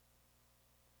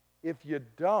 If you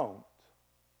don't,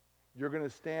 you're going to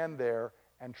stand there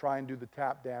and try and do the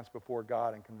tap dance before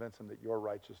God and convince Him that your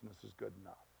righteousness is good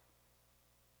enough.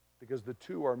 Because the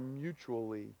two are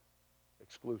mutually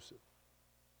exclusive.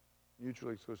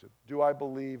 Mutually exclusive. Do I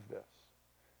believe this?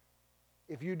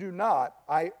 If you do not,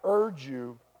 I urge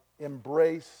you,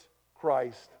 embrace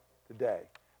Christ today.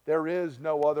 There is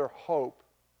no other hope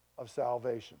of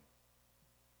salvation.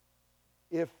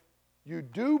 If you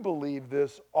do believe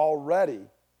this already,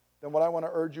 then what I want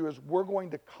to urge you is we're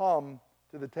going to come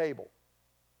to the table.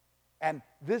 And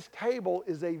this table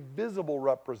is a visible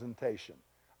representation.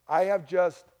 I have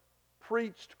just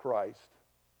preached Christ,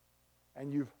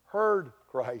 and you've heard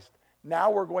Christ.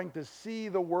 Now we're going to see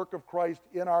the work of Christ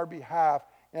in our behalf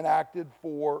enacted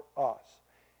for us.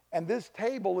 And this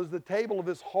table is the table of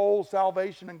this whole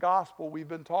salvation and gospel we've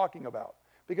been talking about.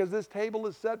 Because this table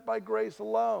is set by grace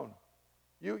alone.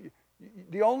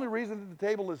 The only reason that the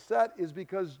table is set is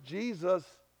because Jesus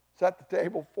set the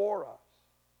table for us.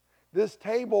 This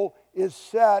table is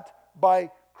set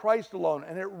by Christ alone,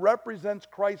 and it represents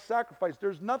Christ's sacrifice.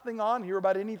 There's nothing on here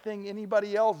about anything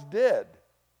anybody else did.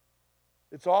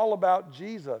 It's all about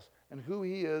Jesus and who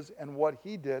He is and what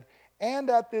He did. And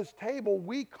at this table,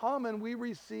 we come and we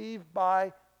receive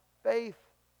by faith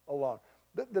alone.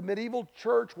 The medieval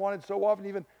church wanted so often,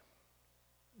 even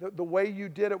the way you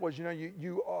did it was,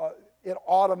 it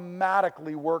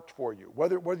automatically worked for you.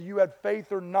 Whether you had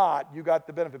faith or not, you got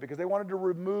the benefit because they wanted to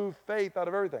remove faith out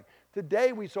of everything.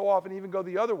 Today, we so often even go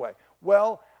the other way.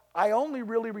 Well, I only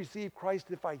really receive Christ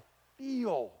if I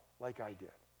feel like I did.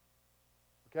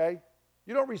 Okay?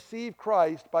 You don't receive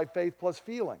Christ by faith plus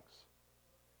feelings.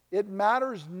 It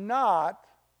matters not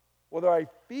whether I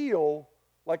feel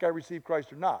like I receive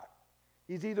Christ or not.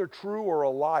 He's either true or a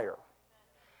liar.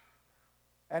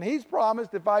 And He's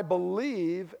promised if I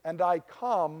believe and I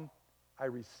come, I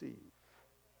receive.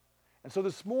 And so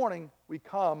this morning, we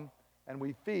come and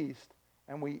we feast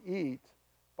and we eat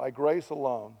by grace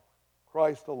alone,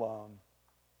 Christ alone,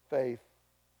 faith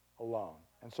alone.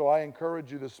 And so I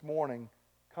encourage you this morning,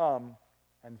 come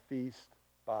and feast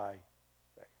by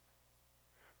faith.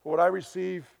 For what I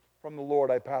receive from the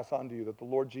Lord, I pass on to you, that the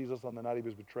Lord Jesus, on the night He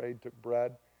was betrayed, took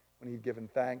bread. When He'd given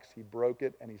thanks, He broke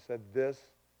it, and He said, "This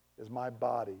is my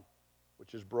body,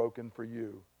 which is broken for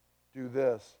you. Do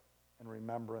this in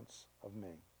remembrance of me."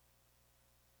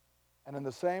 And in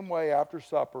the same way, after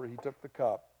supper, He took the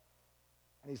cup,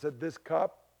 and He said, "This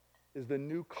cup is the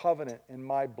new covenant in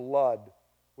my blood,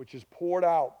 which is poured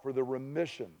out for the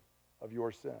remission of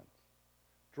your sins.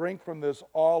 Drink from this,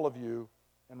 all of you,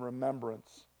 in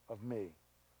remembrance of me.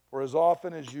 For as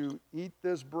often as you eat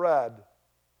this bread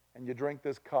and you drink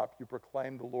this cup, you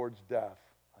proclaim the Lord's death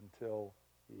until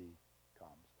He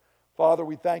comes." Father,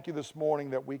 we thank you this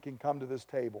morning that we can come to this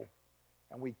table,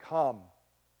 and we come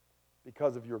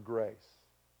because of your grace.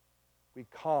 We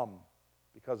come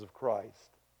because of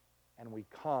Christ, and we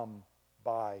come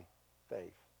by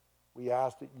faith. We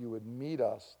ask that you would meet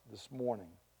us this morning.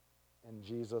 In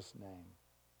Jesus' name,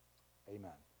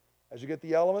 amen. As you get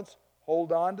the elements,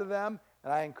 hold on to them,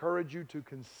 and I encourage you to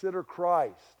consider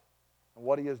Christ and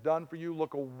what He has done for you.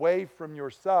 Look away from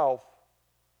yourself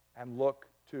and look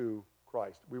to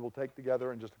Christ. We will take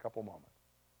together in just a couple moments.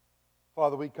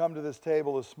 Father, we come to this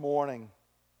table this morning.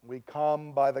 We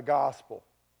come by the gospel,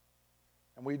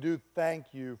 and we do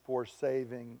thank you for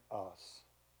saving us.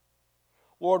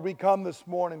 Lord, we come this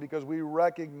morning because we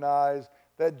recognize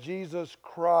that Jesus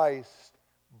Christ's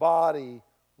body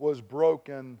was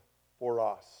broken for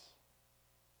us.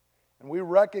 And we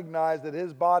recognize that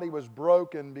His body was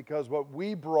broken because what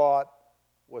we brought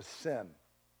was sin.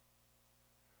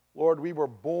 Lord, we were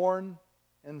born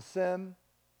in sin.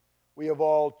 We have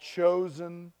all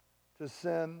chosen to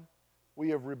sin. We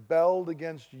have rebelled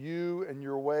against you and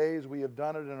your ways. We have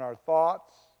done it in our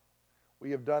thoughts.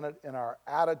 We have done it in our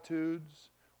attitudes.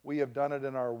 We have done it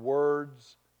in our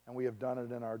words. And we have done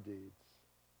it in our deeds.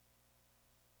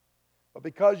 But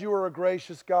because you are a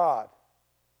gracious God,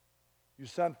 you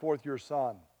sent forth your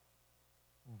Son,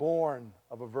 born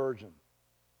of a virgin.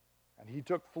 And He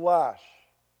took flesh.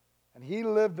 And He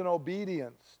lived in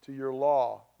obedience to your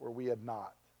law where we had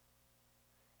not.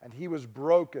 And He was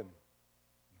broken,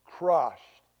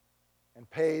 crushed, and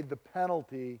paid the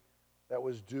penalty that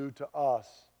was due to us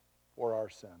for our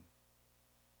sin.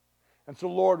 And so,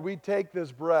 Lord, we take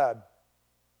this bread,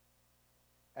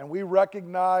 and we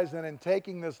recognize, and in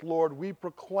taking this, Lord, we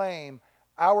proclaim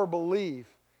our belief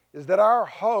is that our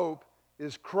hope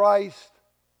is Christ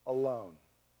alone.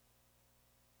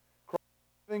 Christ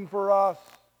living for us,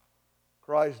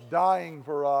 Christ dying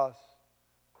for us,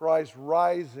 Christ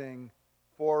rising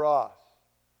for us.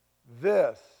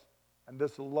 This, and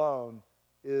this alone,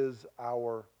 is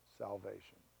our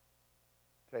salvation.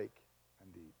 Take and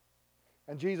eat.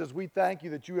 And Jesus, we thank you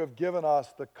that you have given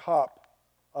us the cup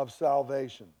of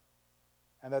salvation,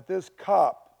 and that this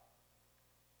cup,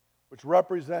 which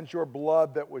represents your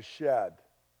blood that was shed,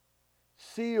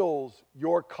 seals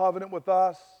your covenant with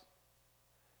us.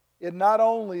 It not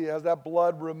only has that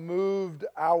blood removed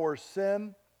our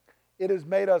sin, it has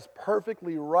made us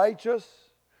perfectly righteous.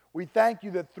 We thank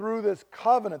you that through this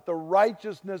covenant, the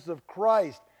righteousness of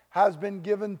Christ has been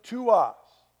given to us,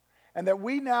 and that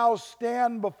we now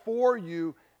stand before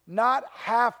you not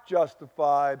half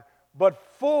justified, but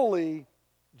fully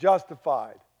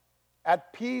justified,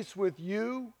 at peace with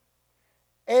you,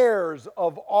 heirs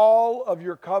of all of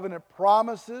your covenant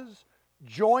promises,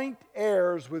 joint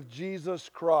heirs with Jesus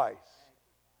Christ.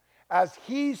 As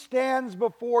he stands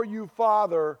before you,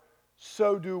 Father,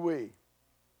 so do we.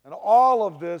 And all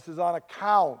of this is on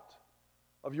account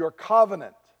of your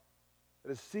covenant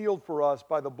that is sealed for us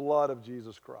by the blood of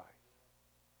Jesus Christ.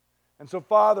 And so,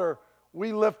 Father,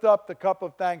 we lift up the cup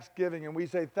of thanksgiving and we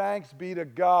say, thanks be to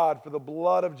God for the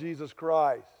blood of Jesus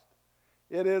Christ.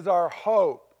 It is our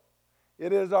hope.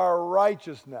 It is our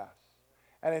righteousness.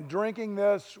 And in drinking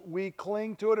this, we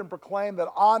cling to it and proclaim that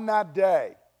on that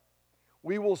day,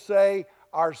 we will say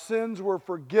our sins were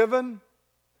forgiven,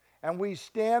 and we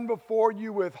stand before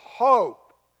you with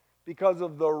hope because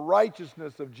of the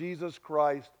righteousness of Jesus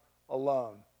Christ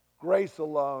alone. Grace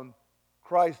alone,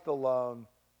 Christ alone,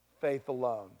 faith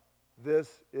alone. This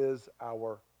is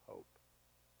our hope.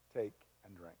 Take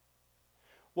and drink.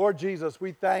 Lord Jesus,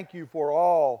 we thank you for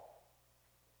all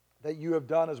that you have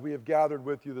done as we have gathered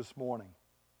with you this morning.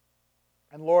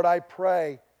 And Lord, I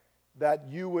pray that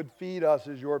you would feed us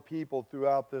as your people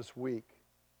throughout this week,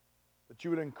 that you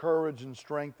would encourage and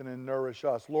strengthen and nourish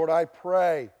us. Lord, I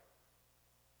pray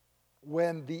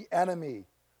when the enemy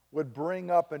would bring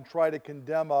up and try to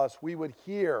condemn us, we would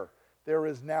hear, there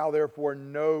is now therefore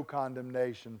no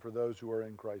condemnation for those who are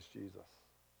in Christ Jesus.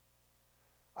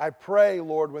 I pray,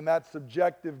 Lord, when that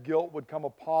subjective guilt would come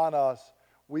upon us,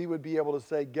 we would be able to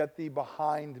say, get thee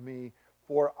behind me,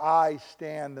 for I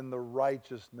stand in the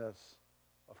righteousness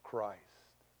of Christ.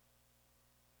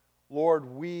 Lord,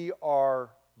 we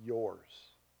are yours.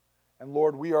 And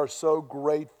Lord, we are so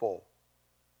grateful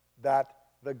that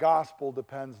the gospel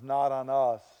depends not on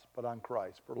us, but on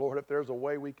Christ. For Lord, if there's a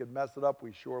way we could mess it up,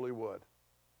 we surely would.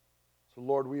 So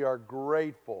Lord, we are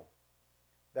grateful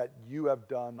that you have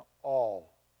done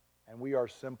all, and we are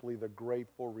simply the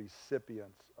grateful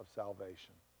recipients of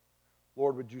salvation.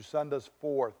 Lord, would you send us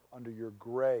forth under your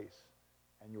grace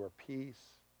and your peace?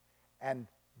 And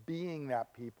being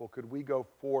that people, could we go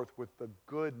forth with the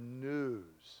good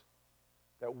news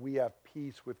that we have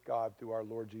peace with God through our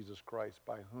Lord Jesus Christ,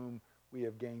 by whom we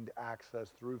have gained access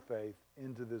through faith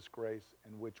into this grace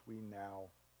in which we now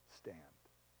stand.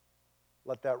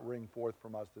 Let that ring forth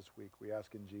from us this week, we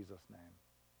ask in Jesus' name.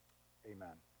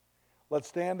 Amen. Let's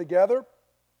stand together,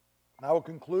 and I will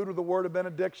conclude with a word of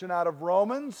benediction out of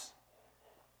Romans.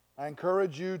 I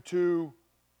encourage you to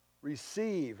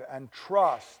receive and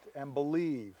trust and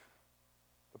believe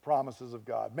the promises of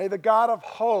God. May the God of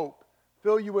hope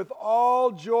fill you with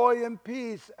all joy and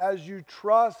peace as you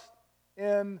trust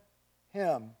in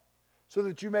him, so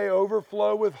that you may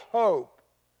overflow with hope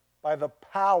by the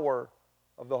power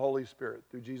of the Holy Spirit.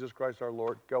 Through Jesus Christ our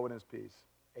Lord, go in his peace.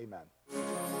 Amen.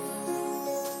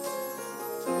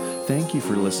 Thank you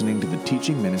for listening to the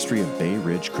teaching ministry of Bay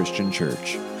Ridge Christian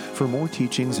Church. For more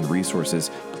teachings and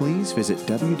resources, please visit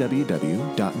www.brcc.church.